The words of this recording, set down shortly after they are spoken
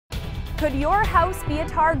Could your house be a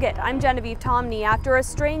target? I'm Genevieve Tomney. After a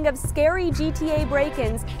string of scary GTA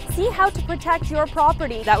break-ins, see how to protect your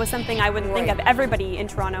property. That was something I wouldn't think of. Everybody in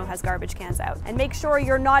Toronto has garbage cans out. And make sure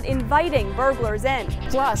you're not inviting burglars in.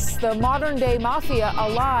 Plus, the modern-day mafia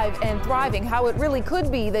alive and thriving, how it really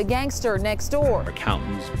could be the gangster next door.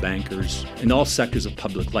 Accountants, bankers, in all sectors of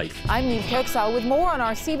public life. I'm Nil Koksal with more on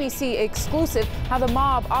our CBC Exclusive, how the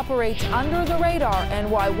mob operates under the radar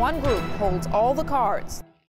and why one group holds all the cards.